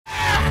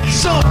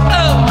Some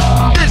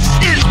of this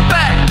is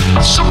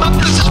bad. Some of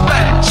this is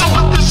bad.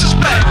 Some of this is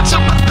bad.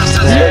 Some of this is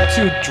bad.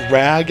 To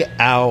drag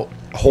out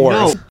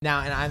horse. Now,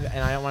 and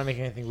I don't want to make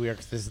anything weird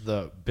because this is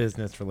the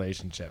business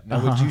relationship.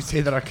 Now, would you say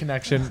that our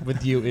connection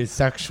with you is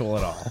sexual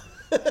at all?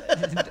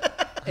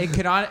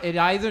 It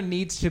either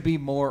needs to be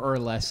more or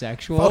less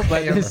sexual,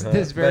 but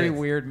this very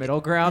weird middle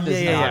ground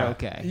is not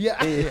okay.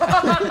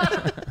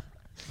 Yeah.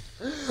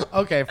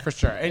 Okay, for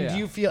sure. And do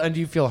you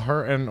feel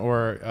hurting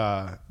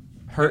or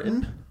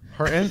Hurting?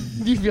 Hurting?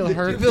 Do you feel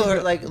hurt? Do you feel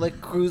hurt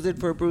like cruising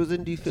for a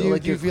bruising? Do you feel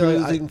like do you you're feel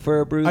like cruising for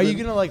a bruising? Are you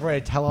gonna like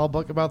write a tell-all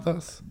book about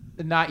this?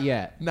 Not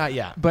yet. Not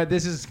yet. But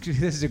this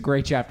is a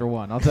great chapter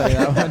 1. I'll tell you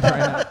that one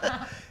right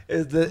now.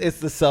 It's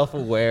the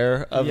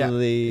self-aware of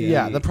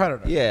the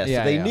predator. Yeah,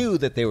 so they knew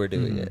that they were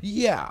doing it.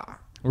 Yeah.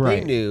 Right.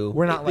 They knew.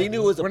 We're not. They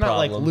knew it was a problem.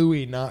 We're not like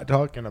Louis not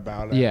talking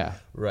about it. Yeah.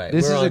 Right.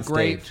 This We're is a on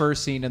great stage.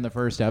 first scene in the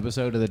first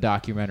episode of the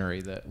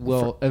documentary that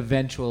will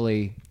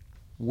eventually,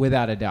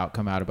 without a doubt,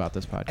 come out about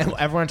this podcast. And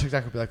everyone on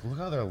TikTok will be like, "Look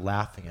how they're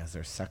laughing as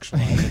they're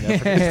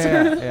sexualizing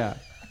it." Yeah.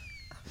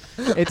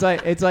 It's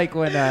like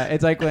when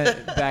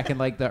back in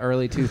like the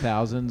early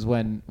 2000s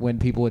when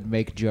people would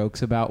make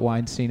jokes about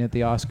Weinstein at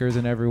the Oscars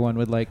and everyone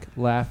would like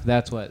laugh.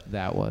 That's what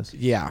that was.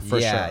 Yeah, for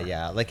sure.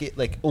 Yeah.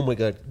 Like oh my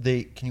god,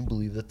 can you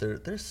believe that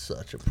there's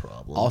such a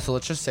problem? Also,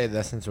 let's just say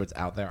this since it's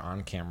out there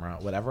on camera.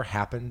 Whatever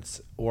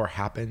happens or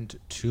happened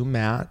to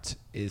Matt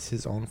is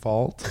his own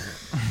fault.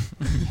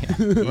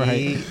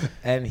 Right.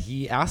 And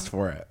he asked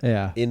for it.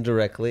 Yeah.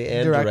 Indirectly.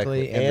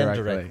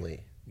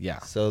 Yeah.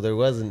 So there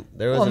wasn't.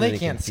 Well, and they any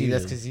can't see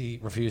this confusion. because he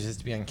refuses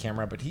to be on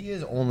camera, but he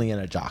is only in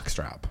a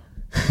jockstrap.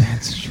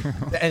 That's true.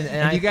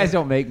 And you guys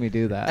don't make me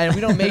do that. And we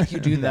don't make you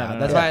do that.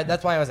 No.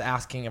 That's why I was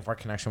asking if our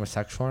connection was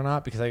sexual or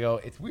not, because I go,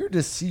 it's weird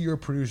to see your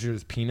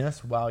producer's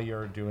penis while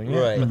you're doing it,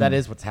 Right. but that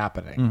is what's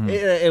happening.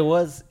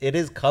 It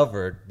is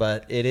covered,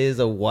 but it is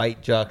a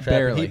white jockstrap.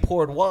 Barely. He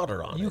poured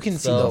water on it. You can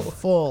see the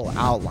full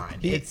outline.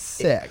 It's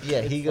sick. Yeah,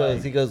 he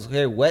goes,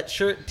 hey, wet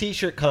shirt,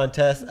 t-shirt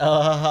contest,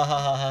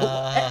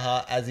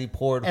 as he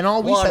poured And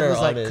all we water said was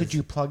on like, his- could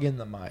you plug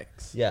in I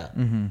Yeah.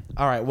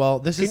 All right, well,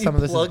 this Can is you some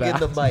of this is plug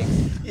bad. in the mic?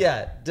 Yeah,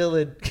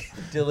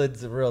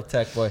 Dylan's a real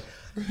tech boy.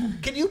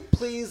 Can you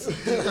please?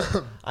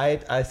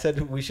 I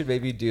said we should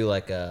maybe do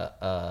like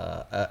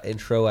a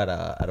intro at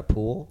a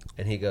pool,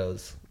 and he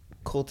goes,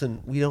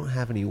 Colton, we don't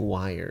have any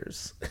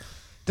wires.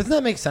 Doesn't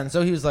that make sense?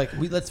 So he was like,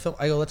 let's film.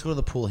 I go, let's go to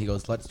the pool. He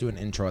goes, let's do an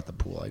intro at the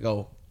pool. I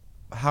go,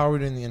 how are we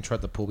doing the intro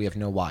at the pool? We have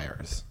no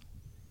wires.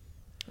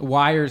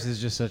 Wires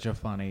is just such a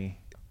funny.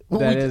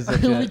 Well, That we, is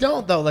such a- we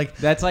don't though. Like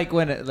That's like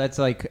that's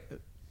like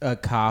a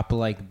cop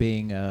like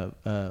being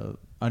a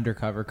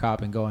undercover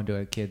cop and going to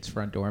a kid's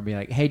front door and being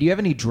like, "Hey, do you have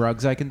any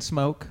drugs I can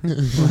smoke?"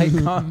 Like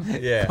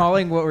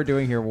calling what we're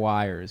doing here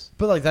wires.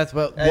 but like that's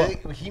what. I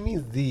think he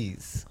means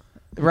these.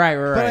 Right.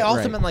 But I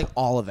also right. meant like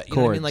all of it. You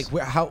know what I mean? Like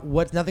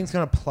what? Nothing's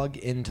gonna plug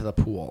into the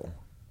pool.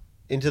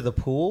 Into the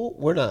pool?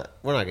 We're not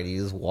going to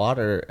use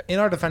water. In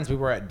our defense, we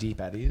were at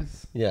Deep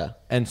Eddies, Yeah.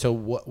 and so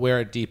where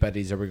at Deep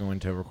Eddies are we going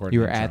to record?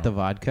 You an were at intro? the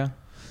vodka.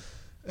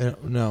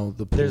 No,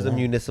 the pool. There's a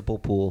municipal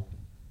pool.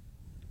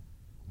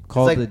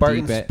 Called like the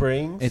Barton Deep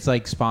Springs. It's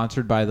like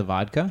sponsored by the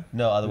vodka.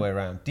 No, other way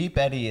around. Deep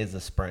Eddy is a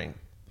spring.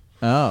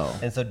 Oh.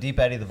 And so Deep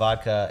Eddy, the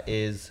vodka,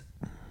 is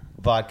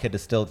vodka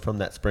distilled from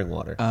that spring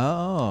water.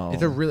 Oh.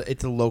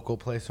 It's a local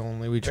place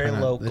only. We try Very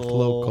to. local. It's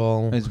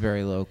local. It's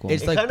very local.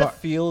 It's It like kind of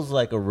feels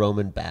like a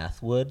Roman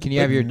bath would. Can you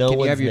but have your no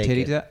one's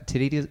titties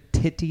naked.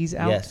 titties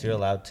out? Yes, you're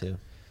allowed to.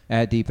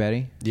 At Deep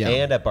Eddy. Yeah.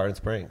 And at Barton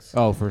Springs.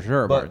 Oh, for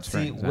sure. But Barton see,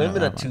 Springs. I women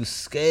know are that too much.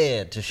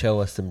 scared to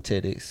show us some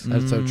titties.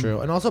 That's so true.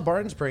 And also,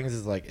 Barton Springs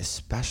is like,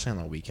 especially on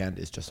the weekend,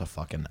 is just a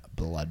fucking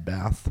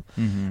bloodbath.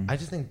 I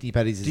just think Deep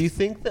Eddies is. Do you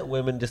think that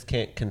women just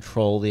can't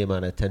control the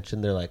amount of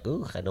attention? They're like,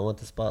 ooh, I don't want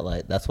the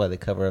spotlight. That's why they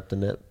cover up the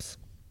nips.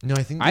 No,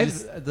 I think they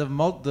just,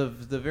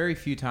 The very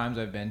few times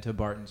I've been to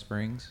Barton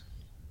Springs,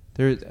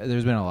 there's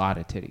been a lot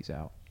of titties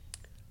out.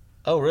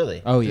 Oh,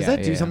 really? Oh, does yeah.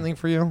 that do something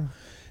for you?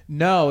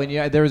 No, and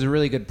yeah, there was a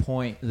really good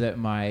point that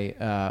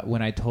my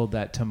when I told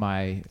that to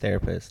my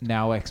Therapist.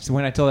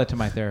 when I told that to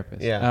my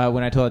therapist,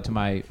 when I told it to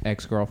my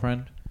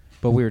ex-girlfriend,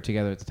 but we were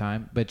together at the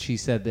time. But she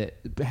said that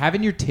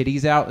having your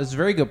titties out is a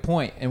very good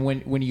point, and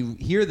when you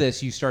hear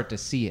this, you start to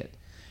see it.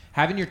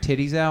 Having your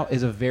titties out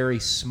is a very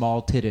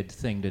small-titted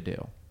thing to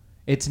do.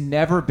 It's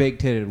never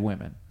big-titted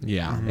women.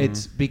 Yeah.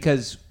 It's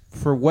because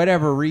for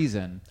whatever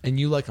reason, And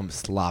you like them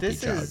sloppy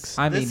This jugs. is,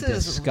 I mean, this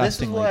is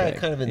disgustingly why I big.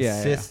 kind of Yeah,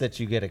 insist that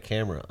you get a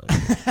camera on.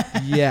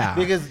 Yeah.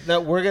 Because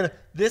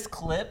this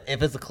clip,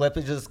 if it's a clip,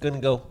 it's just going to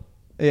go.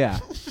 yeah.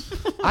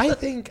 I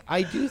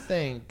do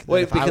think that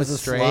Wait, if I because was of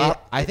straight,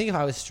 slop? I think if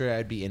I was straight,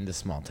 I'd be into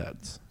small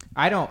tits.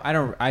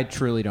 I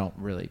truly don't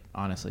really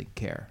honestly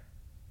care.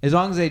 As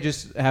long as they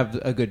just have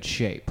a good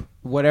shape.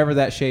 Whatever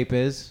that shape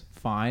is,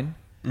 fine.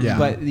 Yeah.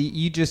 But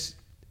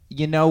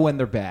you know when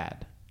they're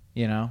bad,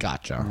 you know?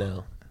 Gotcha.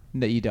 No.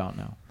 That you don't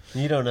know.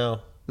 You don't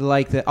know.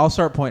 Like that, I'll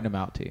start pointing them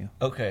out to you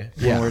Okay.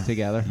 when we're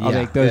together. I'll Yeah. be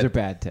like, those Good. are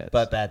bad tits.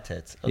 But bad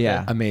tits. Okay.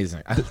 Yeah.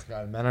 Amazing.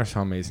 God, men are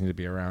so amazing to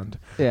be around.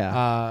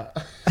 Yeah.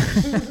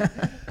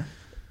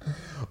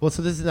 Well,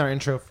 so this is our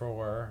intro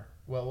for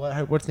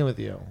what's new with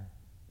you?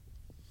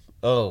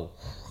 Oh,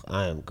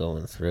 I am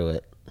going through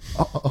it.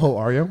 Oh,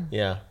 are you?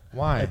 Yeah.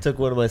 Why? I took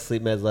one of my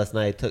sleep meds last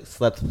night.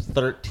 Slept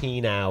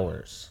 13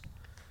 hours.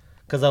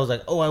 Because I was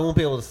like, I won't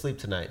be able to sleep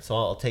tonight, so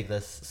I'll take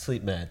this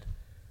sleep med.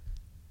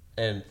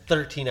 And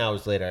 13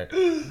 hours later,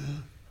 I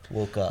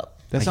woke up.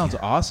 That sounds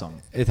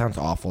awesome. It sounds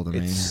awful to me.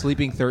 It's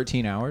sleeping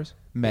 13 hours,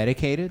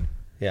 medicated.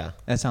 Yeah.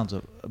 That sounds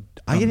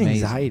I get amazing.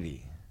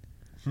 anxiety.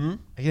 I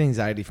get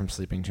anxiety from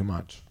sleeping too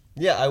much.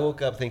 Yeah, I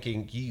woke up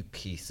thinking, you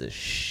piece of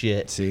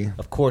shit. See?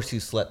 Of course you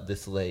slept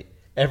this late.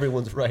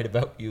 Everyone's right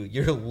about you.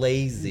 You're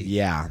lazy.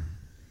 Yeah.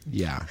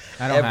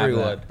 I don't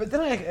Everyone. have that. But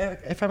then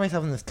I find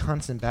myself in this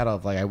constant battle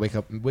of like I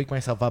wake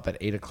myself up at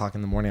 8 o'clock in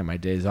the morning on my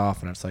days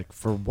off, and it's like,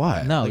 for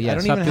what? No, Like, yeah, I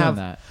don't stop even doing have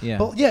that. Yeah.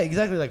 But yeah,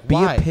 exactly. Like, Be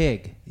why? a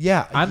pig.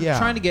 Yeah, I'm yeah.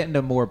 trying to get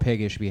into more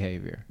piggish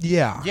behavior.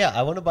 Yeah. Yeah,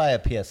 I want to buy a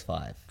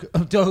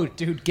PS5.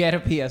 Dude, get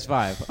a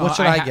PS5. What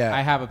should I get?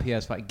 I have a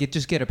PS5.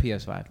 Just get a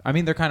PS5. I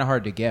mean, they're kind of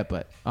hard to get,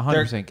 but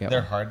 100% get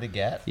They're one. hard to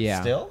get.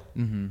 Yeah. Still.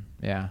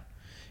 Yeah.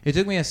 It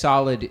took me a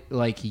solid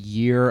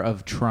year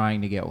of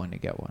trying to get one.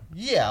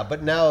 Yeah,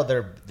 but now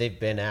they've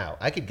been out.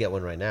 I could get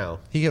one right now.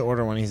 He could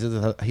order one. He has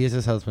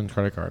his husband's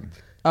credit card.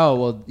 Oh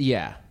well,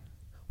 yeah.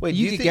 Wait,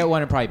 You could get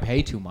one and probably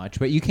pay too much,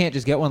 but you can't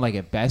just get one like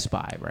at Best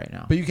Buy right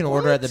now. But you can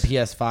order at the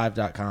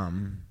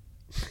PS5.com.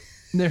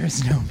 There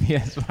is no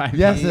PS5.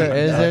 Yes, there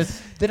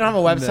is. They don't have a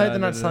website. No, They're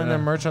not no, selling no.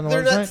 their merch on the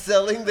They're website. not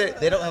selling their.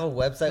 They don't have a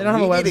website. They don't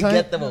have a We need to website?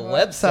 get them a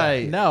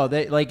website. No,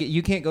 they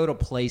you can't go to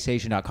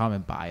PlayStation.com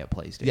and buy a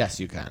PlayStation. Yes,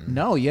 you can.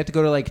 No, you have to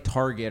go to like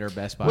Target or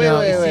Best Buy.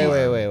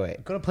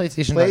 Wait. Go to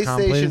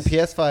PlayStation.com, PlayStation please.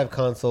 PS5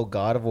 console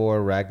God of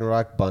War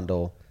Ragnarok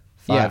bundle,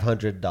 Yeah.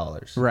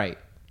 $500. Right.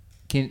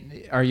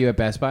 Are you at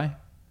Best Buy?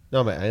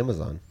 No, I'm at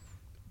Amazon.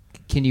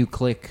 Can you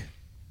click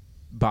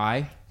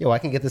buy? Yo, I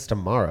can get this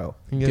tomorrow.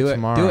 You can get Do it.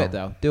 tomorrow. Do it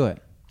though. Do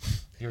it.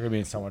 You're gonna be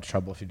in so much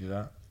trouble if you do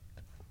that.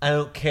 I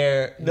don't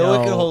care. No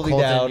one can hold me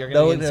Colton, down. You're No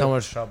gonna one be in can- so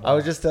much trouble. I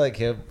was just telling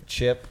him,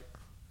 Chip,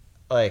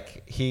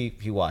 like he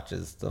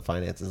watches the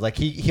finances. Like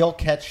he'll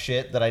catch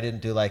shit that I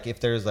didn't do. Like if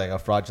there's like a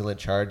fraudulent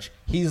charge,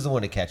 he's the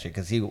one to catch it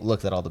because he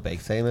looks at all the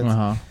bank statements.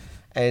 Uh-huh.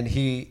 And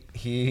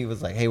he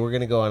was like, hey, we're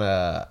gonna go on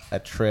a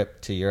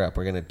trip to Europe.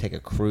 We're gonna take a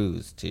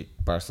cruise to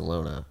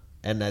Barcelona.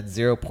 And at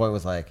 0 point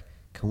was like,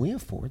 can we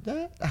afford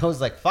that? I was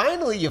like,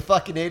 finally, you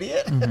fucking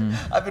idiot.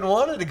 I've been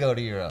wanting to go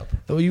to Europe.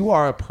 Though you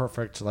are a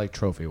perfect like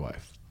trophy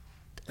wife.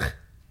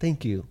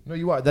 Thank you. No,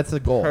 you are. That's the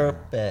goal.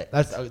 Perfect.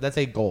 That's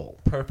a goal.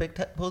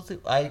 Perfect.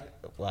 I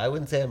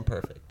wouldn't say I'm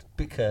perfect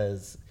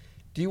because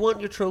do you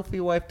want your trophy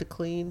wife to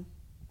clean?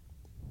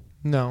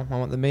 No, I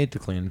want the maid to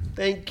clean.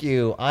 Thank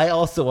you. I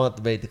also want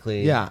the maid to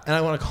clean. Yeah, and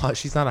I want to call it.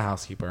 She's not a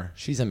housekeeper.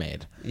 She's a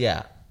maid.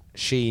 Yeah.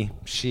 She.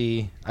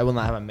 I will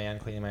not have a man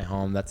cleaning my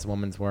home. That's a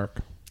woman's work.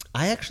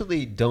 I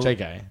actually don't.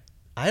 JK.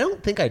 I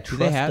don't think I Do trust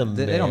they have? a man.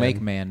 They don't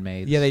make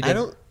man-mades. Yeah, they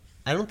do.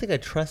 I don't think I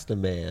trust a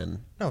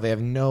man. No, they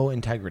have no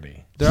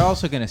integrity. They're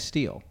also gonna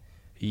steal.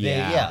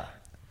 Yeah.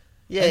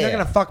 And they're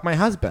gonna fuck my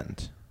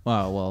husband.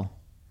 Well,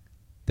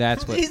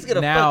 that's what. He's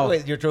gonna now, fuck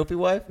with your trophy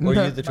wife, or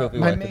you the trophy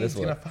my wife in this maid's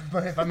one.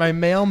 gonna fuck my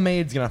male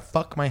maid's gonna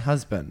fuck my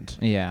husband.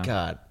 Yeah.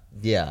 God,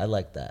 yeah, I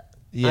like that.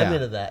 Yeah. I'm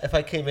into that. If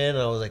I came in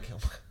and I was like,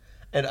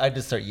 and I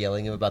just start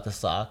yelling him about the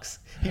socks,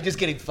 he's just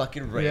getting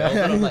fucking railed.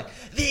 Yeah. And I'm like,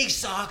 these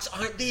socks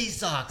aren't these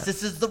socks.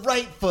 This is the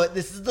right foot.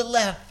 This is the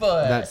left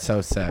foot. That's so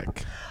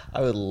sick. I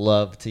would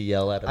love to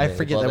yell at him. I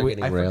forget while that they're we.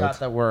 getting I railed. forgot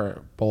that we're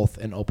both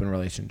in open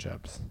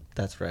relationships.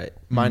 That's right.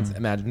 Mine's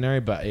imaginary,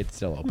 but it's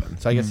still open.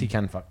 So I guess he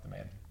can fuck the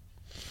maid.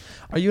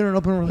 Are you in an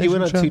open He relationship?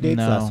 went on 2 dates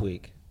No. last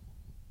week.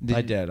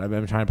 I did.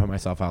 I'm trying to put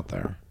myself out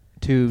there.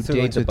 Two So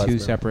dates like the with two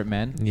Buzzman. separate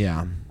men.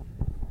 Yeah.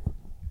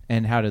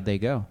 And how did they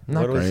go?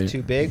 Not One great. was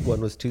too big. One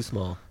was too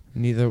small.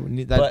 Neither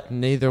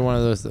one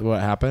of those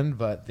what happened,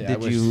 but yeah,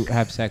 Did you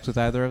have sex with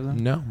either of them?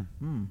 No.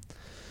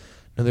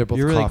 No, they're both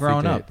You're really coffee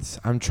growing up. dates.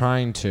 I'm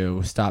trying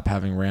to stop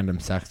having random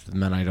sex with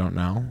men I don't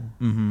know.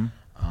 Mm-hmm.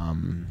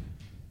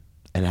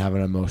 And have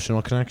an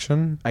emotional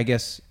connection. I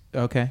guess.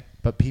 Okay.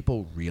 But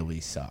people really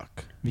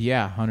suck.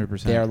 Yeah,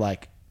 100%. They're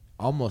like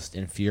almost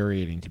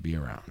infuriating to be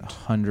around.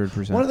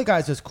 100%. One of the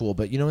guys was cool,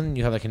 but you know when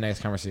you have like a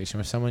nice conversation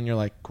with someone, you're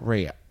like,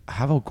 great,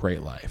 have a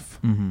great life,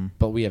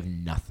 but we have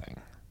nothing.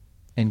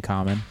 in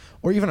common.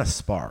 Or even a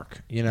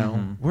spark, you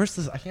know? Where's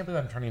this? I can't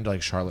believe I'm turning into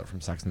like Charlotte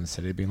from Sex and the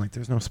City, being like,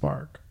 there's no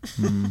spark.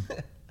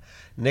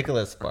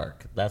 Nicholas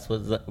Spark. That's where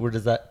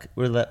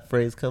that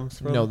phrase comes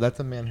from? No, that's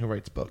a man who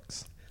writes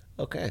books.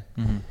 Okay.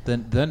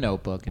 The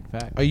Notebook, in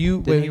fact. Are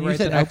you? Did he Wait, you write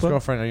said The Notebook?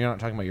 ex-girlfriend. Are you not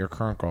talking about your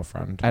current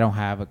girlfriend? I don't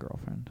have a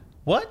girlfriend.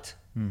 What?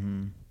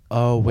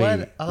 Oh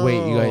wait, What? wait,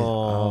 you guys.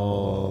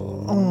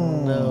 No.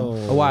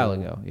 A while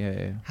ago.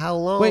 Yeah. How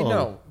long? Wait,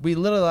 no. We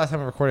literally last time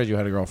we recorded, you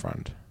had a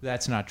girlfriend.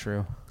 That's not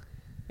true.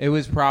 It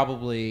was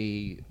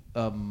probably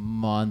a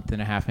month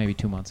and a half, maybe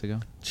 2 months ago.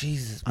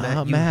 Jesus,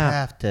 Matt, you Matt.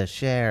 have to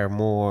share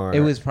more.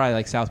 It was probably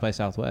like South by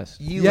Southwest.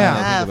 You Yeah.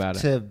 have Think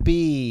about to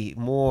be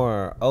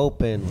more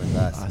open with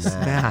us,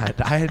 Matt.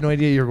 Matt, I had no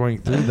idea you were going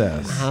through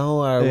this. How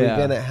are we Yeah.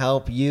 going to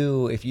help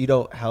you if you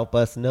don't help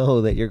us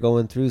know that you're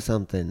going through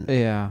something?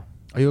 Yeah.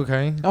 Are you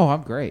okay? Oh,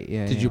 I'm great.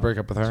 Yeah. Did you break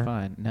up with her? It's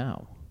fine.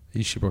 No.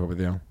 She broke up with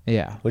you.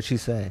 Yeah. What'd she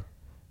say?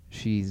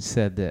 She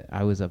said that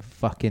I was a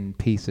fucking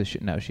piece of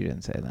shit. No, she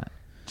didn't say that.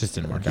 Just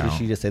didn't work Did out.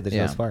 she just say there's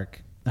no spark?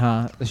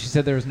 She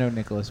said there was no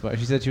Nicholas Spark.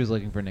 She said she was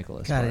looking for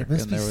Nicholas God, Spark. it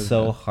must be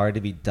so hard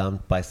to be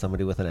dumped by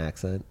somebody with an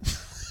accent.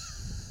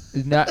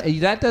 No,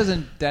 that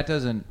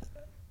doesn't.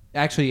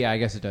 Actually, yeah, I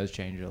guess it does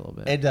change it a little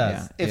bit. It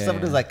does. Yeah. If Yeah,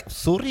 someone was yeah. like,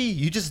 sorry,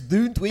 you just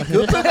don't wake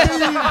up.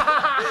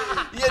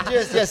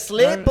 you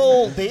sleep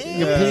all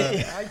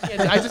day.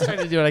 I just tried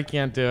to do it. I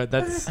can't do it.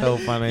 That's so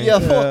funny. You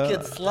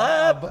fucking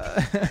slab.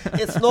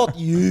 It's not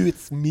you,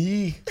 it's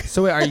me.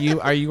 So wait,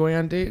 are you going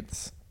on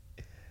dates?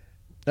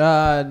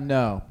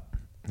 No.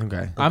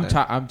 Okay.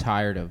 I'm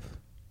tired of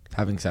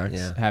Having sex.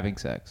 Yeah. having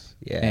sex.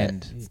 Yeah,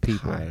 And he's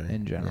people tired.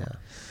 in general.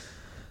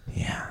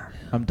 Yeah.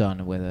 I'm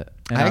done with it.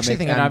 And I actually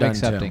think I'm I'm done,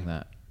 accepting too.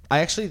 that. I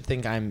actually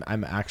think I'm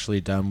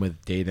actually done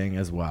with dating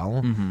as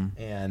well,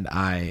 and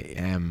I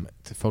am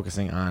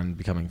focusing on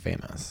becoming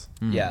famous.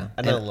 Yeah,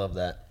 I don't love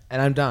that.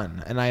 And I'm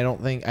done. And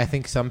I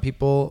think some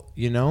people,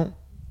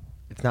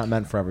 it's not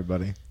meant for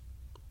everybody.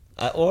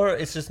 Or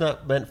it's just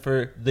not meant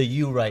for the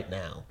you right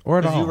now. Or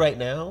at 'Cause all. you right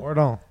now. Or at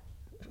all.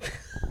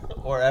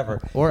 Or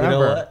ever. Or You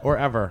know ever. what? Or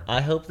ever.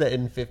 I hope that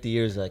in 50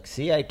 years, like,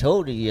 see, I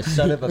told you, you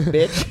son of a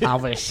bitch. I'll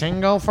be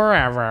single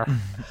forever.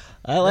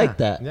 I like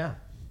that. Yeah.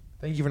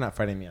 Thank you for not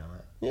fighting me on it.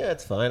 Yeah,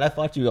 it's fine. I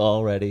fought you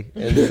already.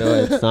 And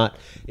it's not.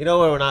 You know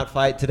where we're not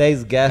fighting?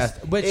 Today's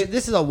guest.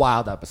 This is a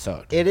wild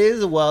episode. It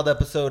is a wild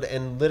episode,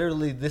 and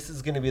literally, this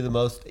is going to be the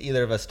most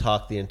either of us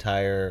talk from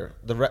here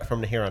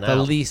on The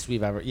out. least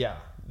we've ever. Yeah.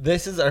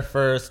 This is our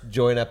first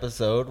joint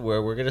episode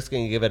where we're just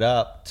going to give it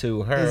up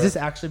to her. Is this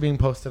actually being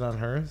posted on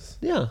hers?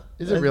 Yeah.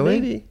 Is it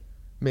really?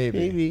 Maybe.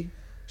 Maybe.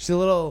 She's a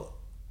little.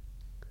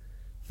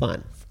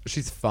 Fun.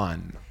 She's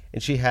fun.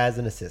 And she has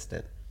an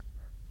assistant.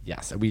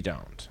 Yes, we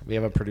don't. We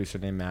have a producer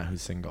named Matt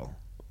who's single.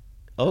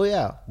 Oh,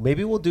 yeah.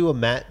 Maybe we'll do a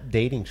Matt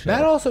dating show.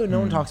 Matt also, no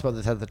one talks about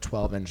this, has the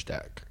 12-inch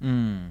dick.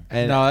 And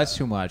No, that's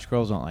too much.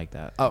 Girls don't like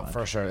that. Oh,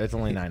 for sure. It's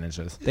only 9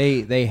 inches.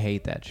 They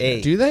hate that shit.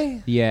 Hey. Do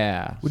they?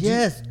 Yeah.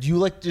 Yes. Do you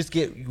like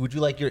would you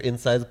like your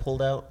insides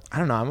pulled out? I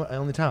don't know. I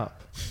only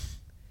top.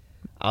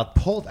 I'll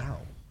Pulled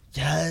out.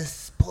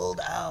 Yes,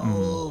 pulled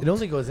out. It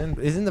only goes in.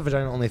 Isn't the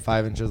vagina only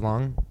 5 inches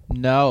long?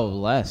 No,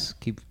 less.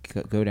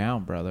 Go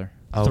down, brother.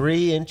 Oh.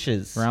 3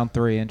 inches. Around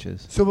 3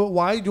 inches. So, but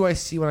why do I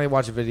see when I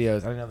watch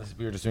videos? I know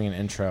we were just doing an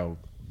intro.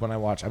 When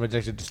I'm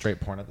addicted to straight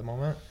porn at the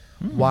moment.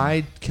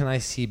 Why can I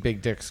see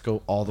big dicks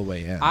go all the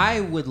way in? I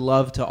would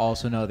love to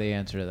also know the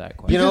answer to that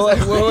question. You know what?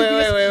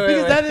 Wait.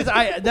 Because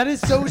that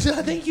is so.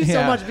 Thank you so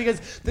Yeah. much. Because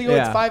they go,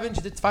 Yeah. it's 5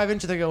 inches. It's 5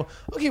 inches. They go,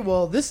 okay,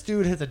 well, this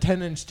dude has a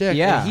 10-inch dick.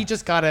 Yeah. And he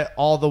just got it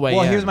all the way.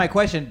 Well, in. here's my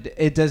question: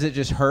 does it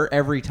just hurt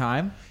every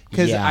time?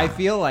 Because Yeah. I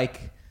feel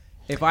like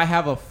if I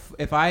had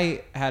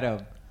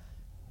a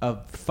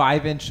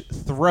 5-inch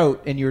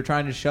throat and you were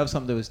trying to shove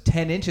something that was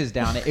 10 inches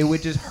down it, it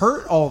would just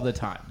hurt all the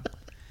time.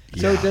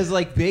 So Yeah. does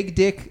like big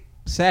dick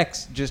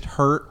sex just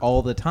hurt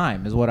all the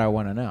time? Is what I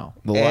want to know.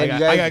 Well, And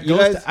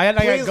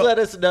please let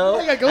us know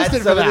I got ghosted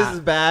at for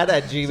that.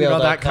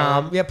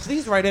 somethingthisisbad@gmail.com. Yeah,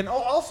 please write in. Oh,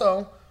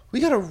 also, we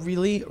got a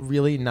really,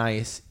 really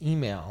nice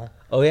email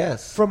Oh,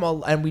 yes.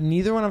 and we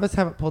neither one of us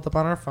have it pulled up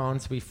on our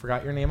phones. So we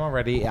forgot your name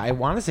already. I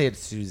want to say it's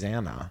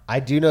Susanna. I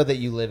do know that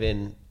you live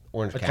in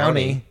Orange County.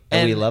 County,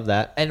 and we love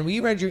that. And we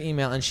read your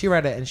email, and she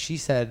read it, and she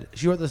said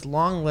she wrote this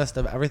long list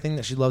of everything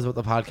that she loves about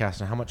the podcast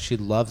and how much she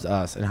loves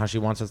us and how she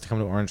wants us to come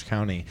to Orange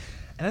County.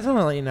 And I just want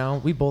to let you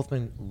know, we've both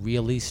been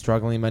really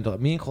struggling mentally.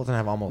 Me and Colton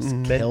have almost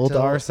killed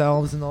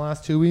ourselves in the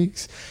last 2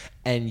 weeks,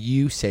 and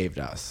you saved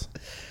us.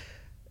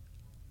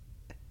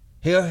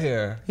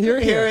 Here.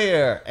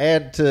 Here.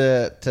 And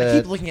I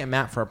keep looking at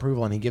Matt for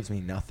approval, and he gives me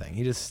nothing.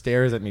 He just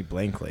stares at me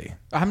blankly.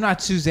 I'm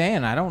not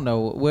Suzanne. I don't know.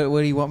 What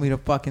do you want me to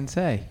fucking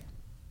say?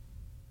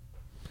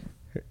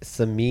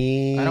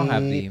 Samina. I don't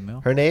have the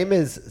email. Her name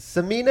is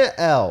Samina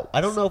L.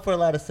 I don't know if we're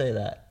allowed to say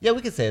that. Yeah,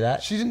 we can say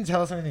that. She didn't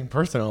tell us anything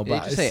personal, Yeah,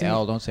 but just say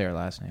L. Don't say her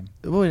last name.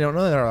 Well, we don't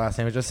know her last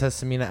name. It just says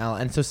Samina L.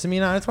 And so,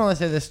 Samina, I just want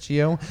to say this to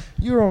you.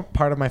 You are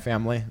part of my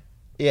family.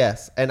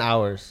 Yes, and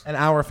ours. And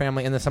our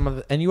family,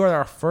 and you are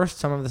our first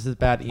Some of This Is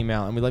Bad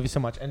email, and we love you so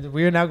much. And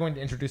we are now going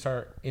to introduce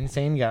our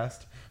insane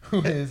guest,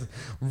 who is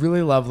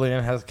really lovely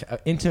and has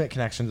intimate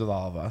connections with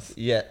all of us.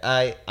 Yeah,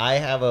 I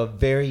have a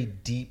very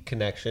deep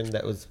connection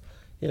that was,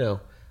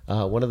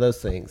 one of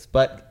those things.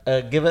 But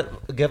give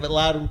it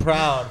loud and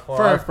proud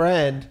for our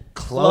friend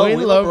Chloe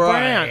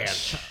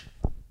LaBranche.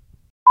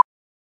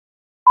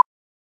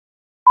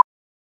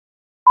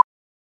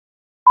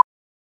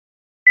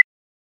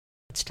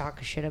 Let's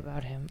talk shit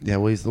about him. Yeah,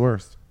 well, he's the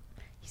worst.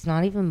 He's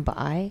not even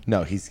bi,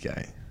 No, he's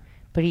gay.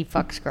 but he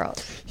fucks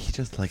girls. He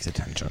just likes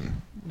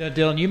attention. No,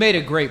 Dylan, you made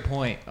a great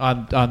point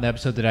on the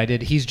episode that I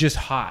did. He's just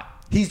hot.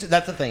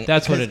 That's the thing.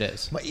 That's what Because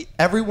it is.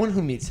 Everyone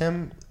who meets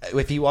him,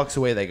 if he walks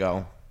away, they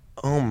go,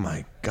 oh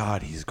my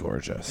God, he's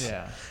gorgeous.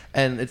 Yeah.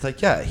 And it's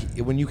like, yeah,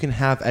 when you can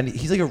have, and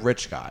he's like a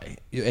rich guy.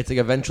 It's like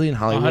eventually in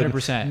Hollywood,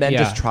 100%, men yeah.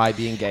 just try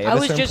being gay at I a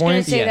was certain just gonna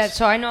point. say Yes. that.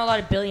 So I know a lot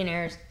of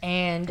billionaires,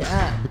 and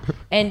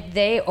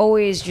they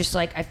always just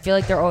like I feel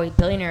like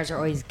billionaires are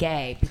always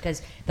gay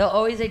because they'll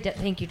always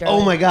thank you,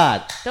 darling. Oh my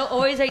God. They'll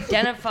always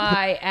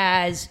identify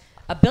as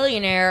a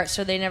billionaire,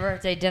 so they never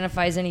have to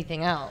identify as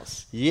anything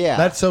else. Yeah.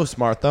 That's so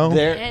smart, though.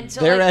 And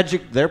so,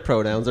 like- Their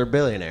pronouns are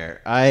billionaire.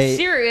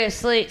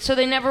 Seriously, so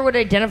they never would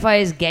identify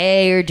as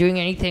gay or doing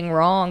anything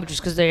wrong just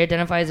because they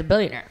identify as a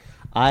billionaire.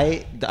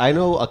 I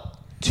know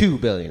 2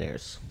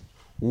 billionaires.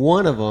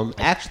 One of them,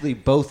 actually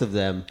both of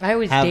them. I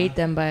always have- date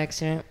them by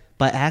accident.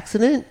 By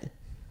accident?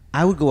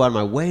 I would go out of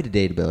my way to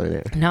date a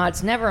billionaire. No,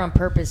 it's never on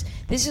purpose.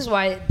 This is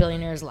why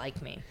billionaires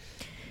like me.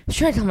 I was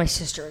trying to tell my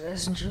sister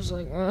this, and she was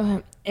like,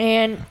 ugh.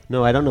 And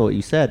No, I don't know what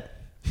you said.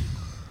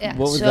 yeah,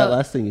 What was so that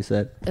last thing you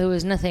said? It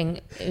was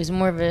nothing. It was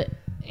more of a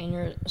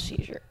inner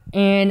seizure.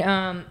 And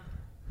I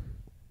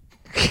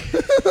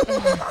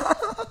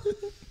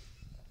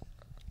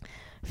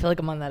feel like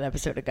I'm on that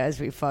episode of Guys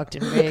We Fucked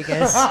in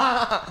Vegas. When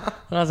I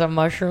was on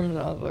mushrooms,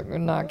 I was like, we're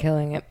not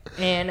killing it.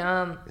 And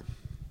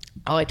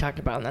all I talked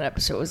about in that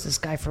episode was this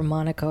guy from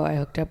Monaco I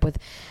hooked up with,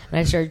 and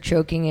I started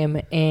choking him.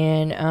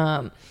 And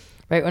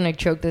right when I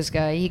choked this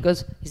guy, he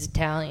goes, he's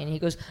Italian. He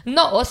goes,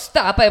 "No,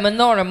 stop! I'm a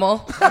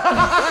normal."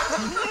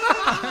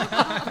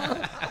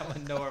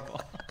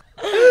 Normal.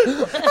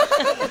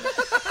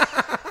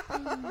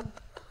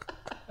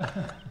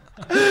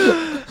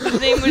 His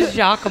name was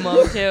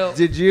Giacomo too.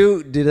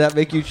 Did that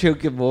make you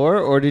choke him more,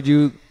 or did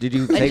you I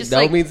take just, no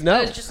like, means no?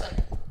 I was just like,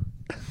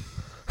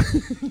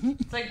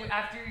 it's like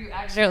after you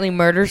accidentally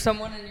murder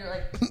someone and you're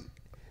like,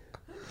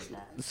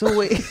 So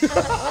wait.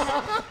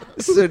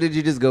 So did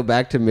you just go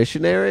back to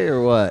missionary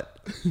or what?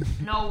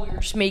 no, we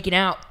were just making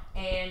out,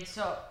 and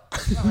so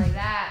it went like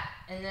that,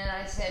 and then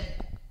I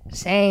said,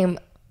 same.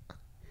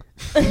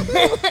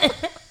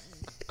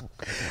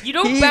 You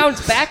don't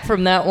bounce back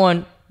from that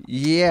one.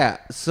 Yeah.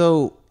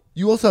 So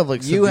You also have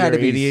like You had to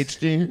severe be-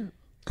 ADHD.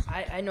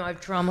 I know I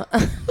have trauma.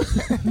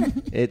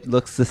 it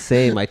looks the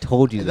same. I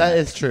told you That that.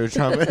 is true,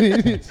 Tom.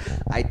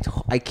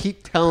 I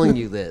keep telling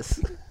you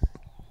this.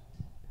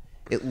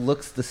 It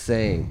looks the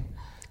same.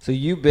 So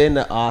you've been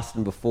to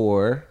Austin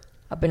before.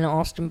 I've been to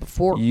Austin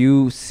before.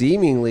 You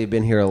seemingly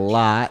been here a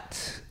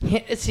lot.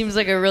 It seems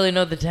like I really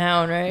know the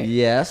town, right?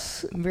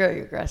 Yes. I'm a very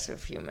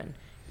aggressive human.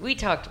 We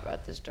talked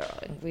about this,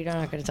 darling. We're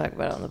not going to talk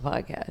about it on the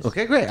podcast.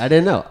 Okay, great. I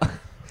didn't know.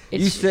 You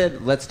It's-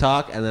 said let's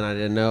talk, and then I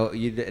didn't know.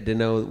 You didn't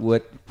know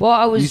what. Well,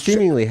 I was You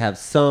seemingly have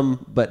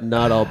some, but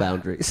not all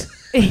boundaries.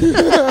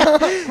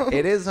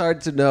 It is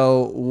hard to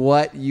know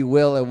what you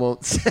will and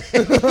won't say,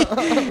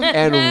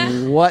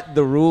 and what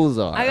the rules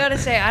are. I gotta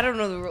say, I don't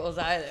know the rules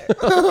either.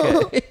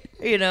 Okay.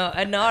 You know,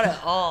 and not at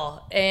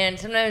all. And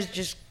sometimes it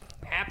just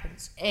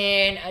happens.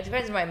 And it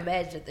depends on my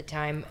meds at the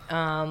time.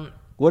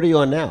 What are you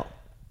on now?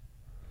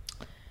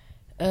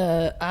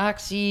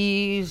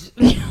 Oxys.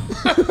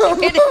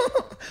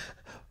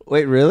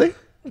 Wait, really?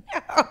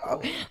 I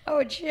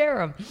would share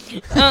them.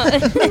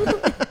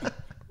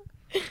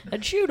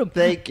 I'd shoot them.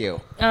 Thank you.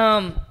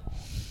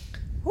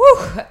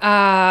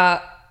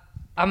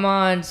 I'm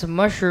on some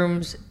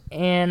mushrooms,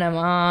 and I'm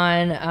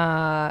on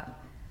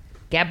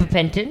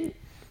gabapentin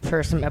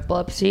for some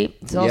epilepsy.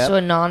 It's also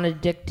a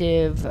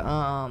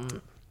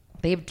non-addictive.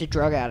 They give it to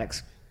drug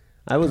addicts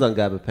I was on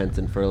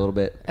gabapentin for a little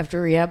bit.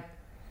 after rehab.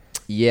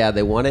 Yeah,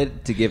 they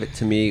wanted to give it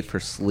to me for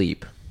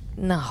sleep.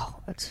 No,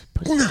 that's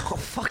pussy. No,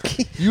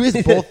 fucking. You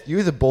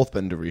guys have both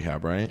been to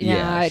rehab, right?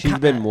 Yeah, I she's kinda-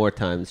 been more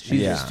times.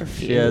 She's Yeah. Just a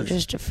she few. has-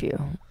 Just a few.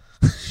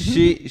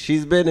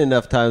 she's been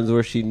enough times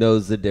where she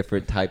knows the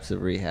different types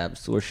of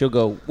rehabs. Where she'll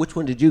go, which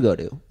one did you go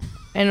to?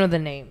 I know the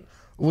name.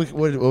 What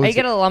was I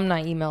get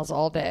alumni emails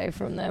all day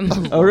from them.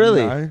 Oh,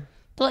 really? No.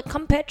 They're like,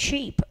 come pet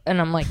sheep. And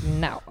I'm like,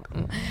 no.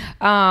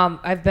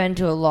 I've been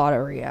to a lot of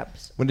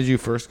rehabs. When did you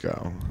first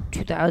go?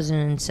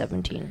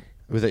 2017.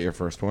 Was that your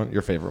first one?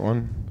 Your favorite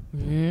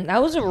one?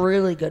 That was a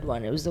really good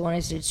one. It was the one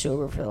I stayed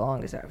sober for the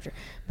longest after.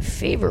 My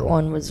favorite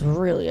one was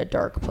really a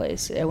dark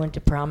place. I went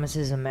to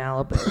Promises in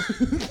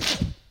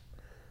Malibu.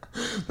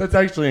 That's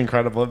actually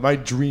incredible. My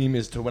dream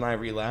is to, when I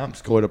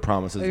relapse, go to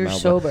Promises. Oh, you're Malibu.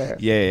 sober.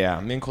 Yeah.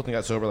 Me and Colton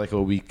got sober like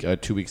a week,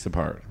 2 weeks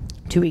apart.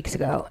 2 weeks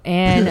ago.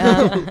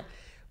 And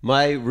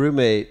My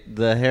roommate,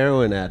 the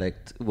heroin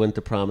addict, went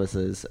to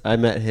Promises. I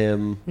met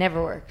him.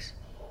 never works.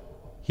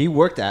 He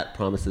worked at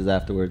Promises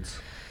afterwards.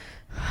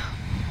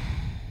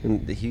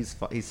 And he's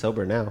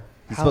sober now.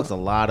 He smokes a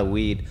lot of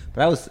weed.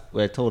 But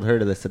I told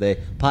her this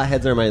today.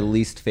 Potheads are my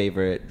least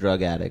favorite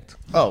drug addict.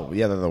 Oh,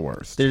 yeah, they're the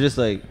worst. They're just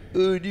like,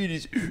 oh,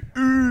 dude,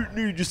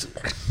 just.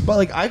 But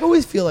like, I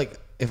always feel like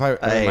if I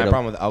hate my 'em.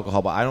 problem with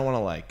alcohol, but I don't want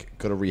to like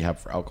go to rehab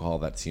for alcohol.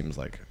 That seems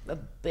like A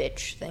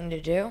bitch thing to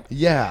do.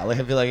 yeah, like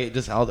I feel like it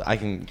just I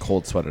can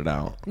cold sweat it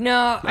out.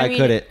 No, I mean,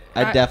 couldn't.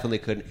 I definitely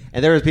couldn't.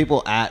 And there was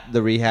people at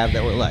the rehab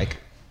that were like,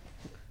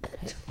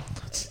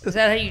 Is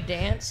that how you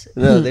dance?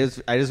 no,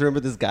 I just remember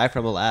this guy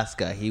from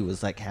Alaska. He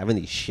was like having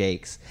these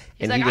shakes.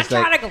 He's and like, he I'm just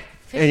trying to go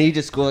and he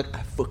just go like,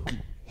 I fucking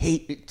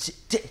hate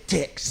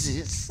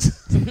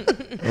Texas.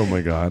 Oh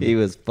my god. He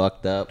was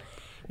fucked up.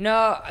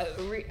 No,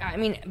 I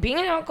mean, being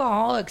an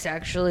alcoholic's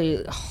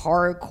actually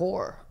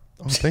hardcore.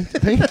 Oh, thank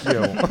you.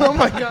 Oh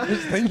my gosh,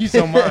 thank you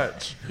so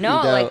much. No,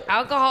 You know- like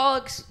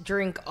alcoholics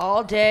drink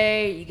all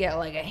day. You get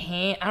like a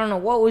hand. I don't know,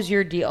 what was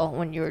your deal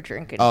when you were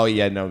drinking? Oh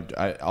yeah, no,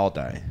 I'll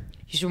die.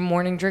 You were a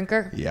morning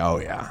drinker? Yeah, oh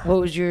yeah.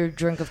 What was your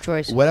drink of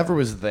choice? Whatever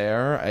was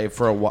there,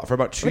 for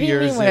about 2 What do you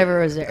years. mean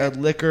whatever was there?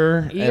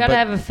 Liquor. You gotta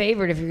have a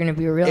favorite if you're gonna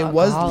be a real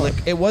alcoholic.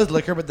 It was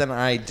liquor, but then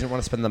I didn't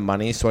want to spend the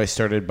money, so I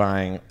started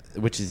buying,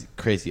 which is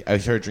crazy. I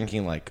started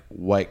drinking like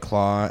White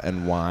Claw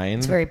and wine.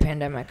 It's very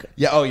pandemic.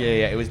 Yeah. Oh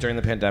yeah. It was during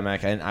the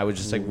pandemic, and I would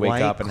just like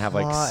wake up and have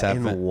like Claw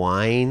 7. and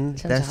wine.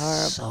 Sounds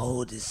That's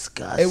horrible. so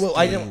disgusting.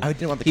 I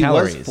didn't want the He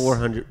calories. was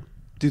 400.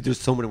 Dude,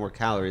 there's so many more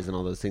calories in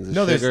all those things.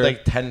 No, there's sugar.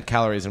 like 10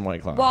 calories in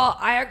White Claw. Well,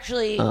 I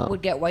actually Oh.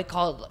 would get White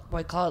Claw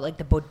at like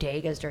the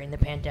bodegas during the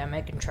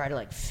pandemic and try to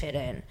like fit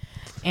in.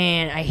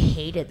 And I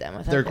hated them. I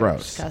thought They're they were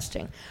gross.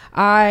 disgusting.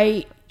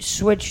 I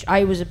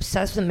was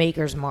obsessed with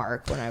Maker's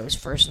Mark when I was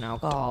first an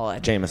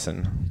alcoholic.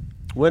 Jameson.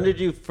 When did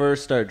you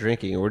first start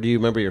drinking, or do you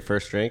remember your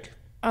first drink?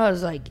 I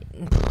was like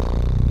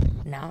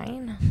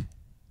 9.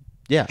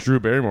 Yeah. Drew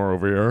Barrymore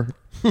over here.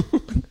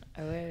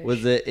 I wish.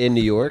 Was it in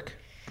New York?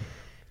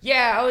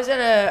 Yeah, I was at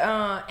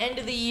a end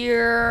of the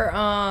year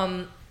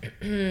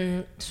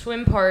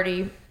swim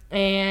party,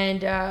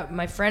 and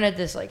my friend had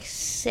this like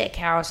sick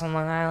house on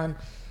Long Island,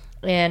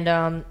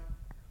 and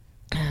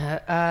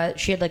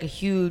she had like a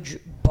huge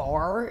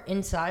bar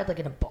inside, like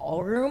in a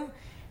ballroom,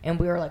 and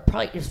we were like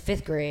probably it was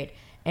 5th grade,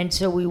 and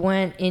so we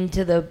went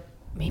into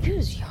maybe it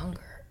was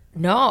younger.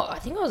 No, I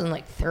think I was in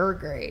like 3rd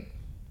grade.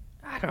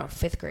 I don't know,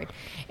 5th grade.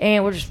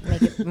 And we'll just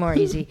make it more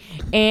easy.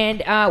 And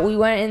we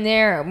went in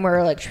there and we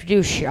were like, should we do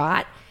a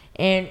shot?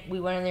 And we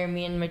went in there,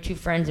 me and my 2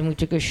 friends, and we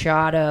took a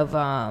shot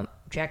of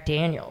Jack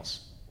Daniels.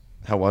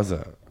 How was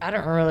it? I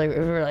don't really, we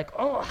were like,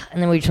 oh.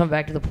 And then we just went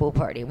back to the pool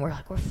party and we're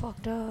like, we're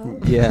fucked up.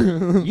 Yeah.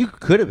 You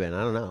could have been.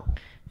 I don't know.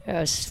 I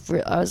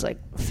was like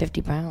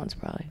 50 pounds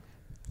probably.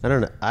 I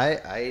don't know.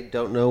 I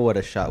don't know what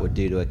a shot would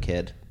do to a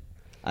kid.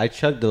 I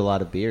chugged a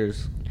lot of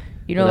beers.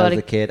 You know when I what was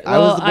a kid. I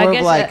was more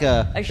of like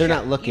they're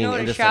not looking. You know what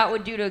and a just shot like,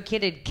 would do to a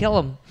kid? It'd kill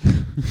him.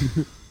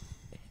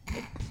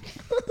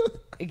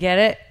 Get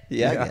it?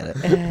 Yeah, I get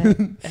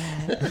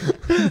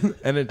it.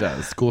 And it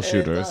does. School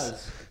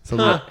shooters. So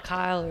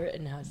Kyle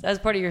Rittenhouse. That was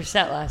part of your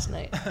set last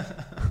night.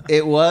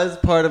 It was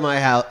part of my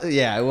house.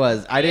 Yeah, it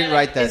was. I didn't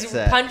write that His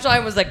set.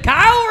 punchline was like,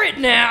 Kyle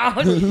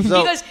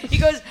Rittenhouse. he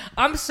goes,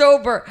 I'm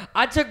sober.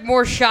 I took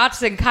more shots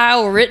than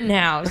Kyle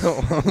Rittenhouse.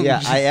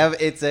 Yeah, I have.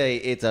 It's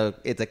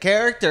a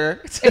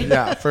character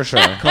yeah, for sure.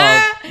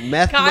 called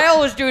Meth. Kyle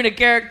was doing a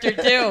character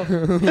too.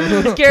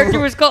 His character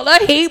was called I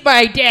Hate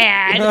My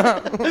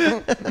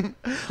Dad.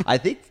 I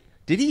think.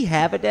 Did he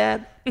have a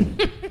dad?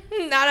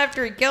 Not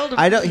after he killed him.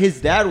 I know his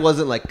dad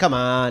wasn't like, come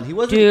on, he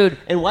wasn't. Dude.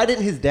 And why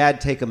didn't his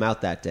dad take him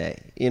out that day?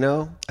 You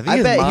know, I think I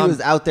his bet he mom- was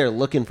out there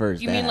looking for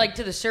his You dad. mean like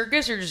to the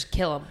circus or just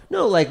kill him?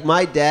 No, like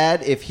my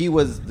dad, if he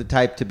was the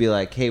type to be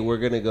like, hey, we're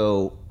gonna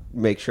go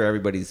make sure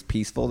everybody's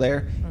peaceful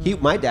there.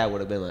 My dad would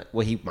have been like,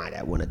 well, my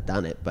dad wouldn't have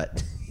done it,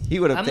 but he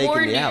would have I'm taken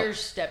more me into out. your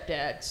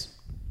stepdads.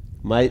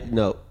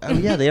 Oh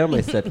yeah, they are my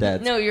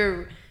stepdads. No,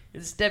 your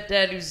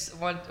stepdad who's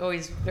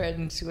always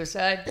threatened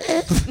suicide.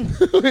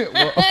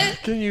 Well,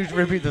 can you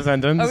repeat the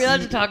sentence? Are we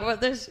allowed to talk about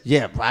this?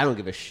 Yeah, but I don't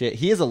give a shit.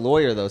 He is a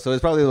lawyer though, so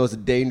it's probably the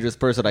most dangerous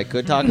person I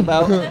could talk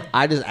about.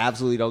 I just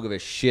absolutely don't give a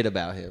shit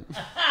about him.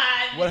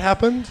 What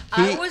happened?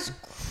 I was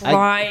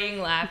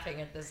crying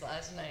laughing at this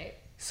last night.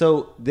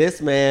 So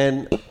this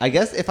man, I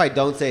guess if I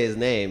don't say his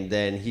name,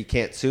 then he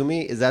can't sue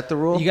me. Is that the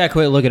rule? You gotta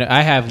quit looking at.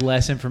 I have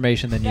less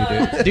information than you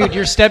do, dude.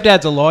 Your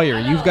stepdad's a lawyer.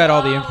 You've got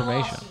all the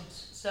information.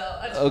 So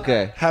that's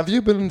Okay. Have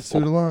you been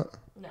sued a lot?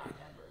 No, never.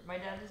 My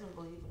dad doesn't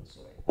believe in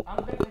suing. I'm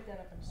gonna pick that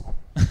up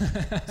in a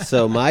second.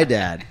 So my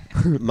dad,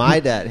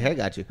 here I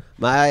got you.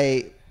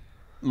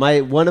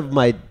 One of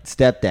my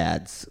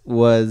stepdads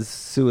was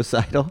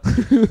suicidal,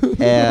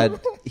 and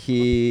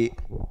he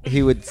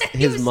would He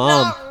his was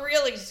mom. not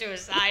really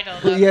suicidal.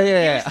 Though.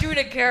 Yeah. He was doing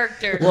a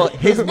character. Well,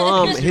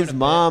 his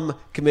mom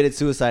committed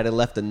suicide and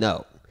left a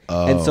note,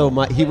 and so he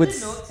What did would. the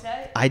note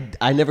say?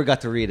 I never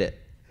got to read it.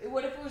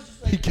 What if it was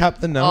just He like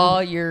kept the note.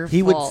 all your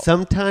He fault? would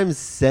sometimes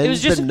send It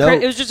was just the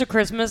note. it was just a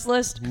Christmas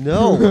list.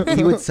 No,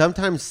 he would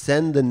sometimes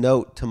send the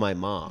note to my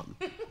mom.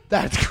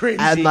 That's crazy.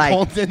 And like,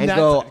 Colton, and that's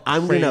go,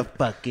 I'm crazy. gonna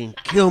fucking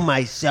kill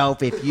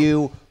myself if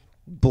you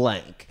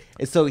blank.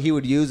 And so he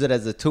would use it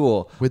as a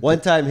tool. One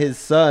time his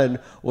son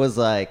was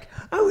like,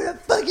 I'm gonna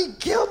fucking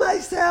kill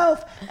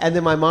myself. And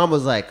then my mom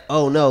was like,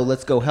 oh no,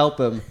 let's go help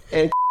him.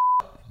 And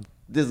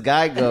this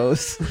guy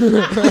goes,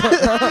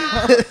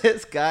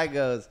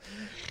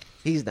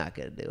 he's not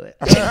gonna do it.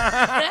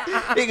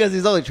 Because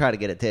he's only trying to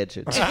get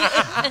attention.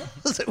 I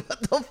was like,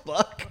 what the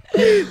fuck?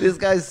 This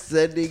guy's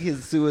sending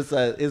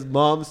his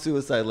mom's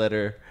suicide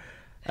letter.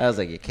 I was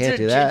like, you can't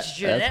do that. It's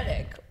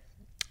genetic.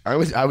 I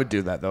would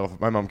do that though. If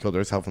my mom killed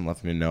herself and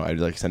left me a note, I'd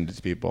like send it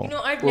to people. You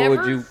know, I've What would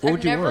never, you- what would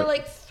I've you never want?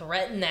 like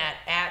threatened that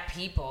at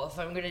people. If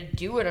I'm gonna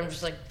do it, I'm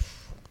just like,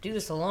 do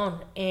this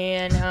alone.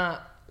 And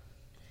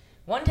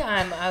one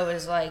time I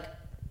was like,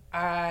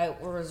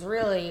 before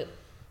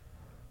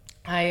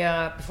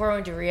I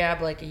went to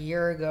rehab like a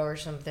year ago or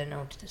something, I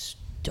went to this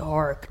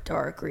dark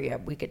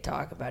rehab. We could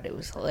talk about it. It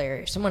was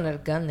hilarious. Someone had a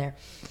gun there.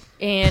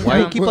 And Why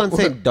do you keep on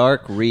saying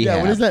dark rehab?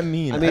 Yeah, what does that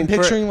mean? I mean, I'm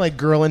picturing like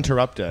Girl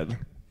Interrupted.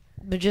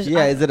 but just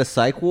is it a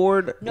psych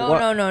ward?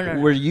 No.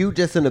 Were you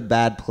just in a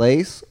bad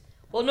place?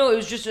 Well, no, it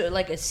was just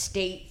like a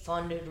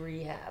state-funded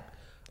rehab.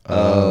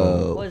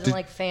 Oh. It wasn't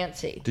like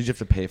fancy. Did you have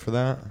to pay for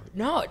that?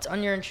 No, it's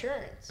on your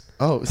insurance.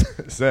 Oh,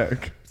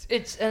 sick.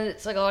 It's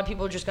like a lot of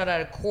people just got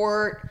out of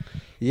court.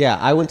 Yeah,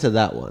 I went to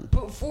that one.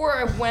 Before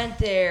I went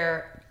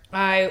there,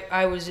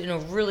 I was in a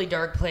really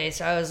dark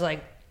place. I was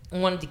like, I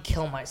wanted to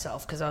kill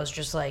myself because I was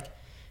just like,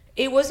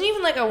 it wasn't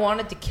even like I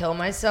wanted to kill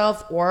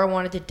myself or I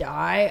wanted to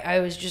die. I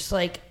was just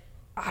like,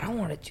 I don't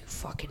want to do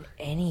fucking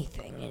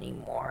anything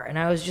anymore. And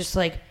I was just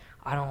like,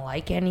 I don't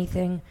like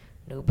anything.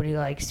 Nobody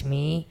likes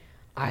me.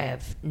 I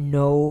have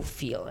no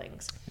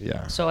feelings.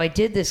 Yeah. So I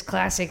did this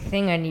classic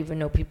thing I didn't even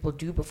know people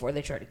do before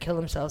they try to kill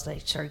themselves. I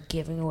started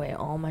giving away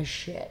all my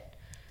shit.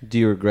 Do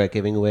you regret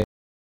giving away